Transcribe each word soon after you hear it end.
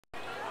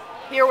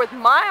Here with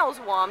Miles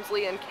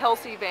Wamsley and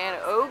Kelsey Van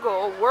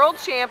Ogle, world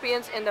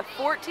champions in the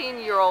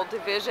 14-year-old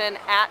division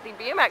at the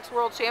BMX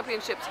World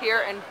Championships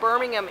here in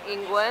Birmingham,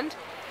 England.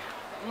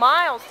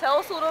 Miles, tell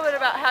us a little bit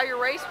about how your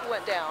race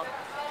went down.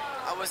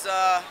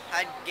 I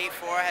had gate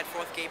 4, I had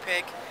 4th gate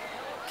pick.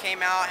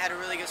 Came out, had a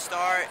really good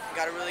start,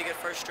 got a really good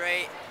first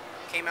straight.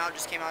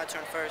 Just came out,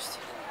 turned first.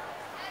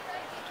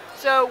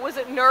 So was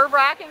it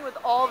nerve-wracking with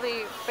all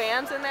the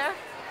fans in there?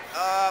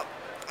 I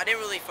didn't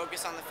really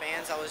focus on the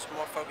fans. I was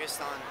more focused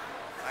on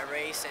my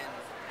race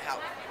and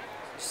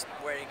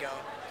where to go.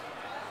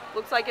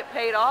 Looks like it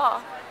paid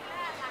off.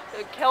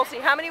 Kelsey,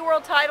 how many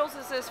world titles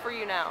is this for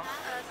you now?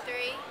 3.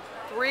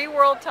 3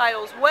 world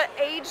titles. What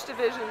age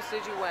divisions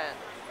did you win?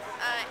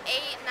 8,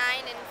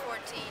 9, and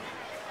 14.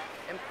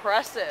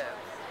 Impressive.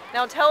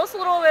 Now tell us a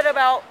little bit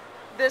about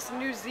this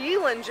New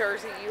Zealand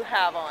jersey you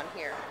have on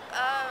here.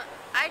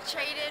 I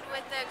traded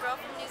with a girl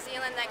from New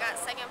Zealand that got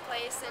 2nd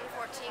place in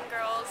 14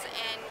 girls,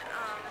 and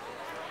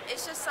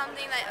it's just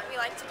something that we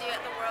like to do at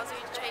the Worlds. We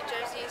trade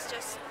jerseys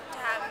just to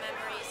have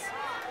memories.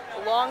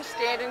 A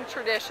long-standing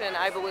tradition,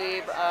 I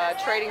believe,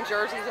 trading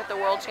jerseys at the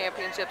World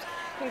Championships.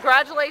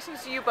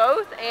 Congratulations to you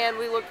both, and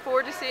we look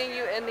forward to seeing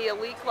you in the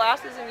elite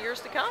classes in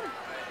years to come.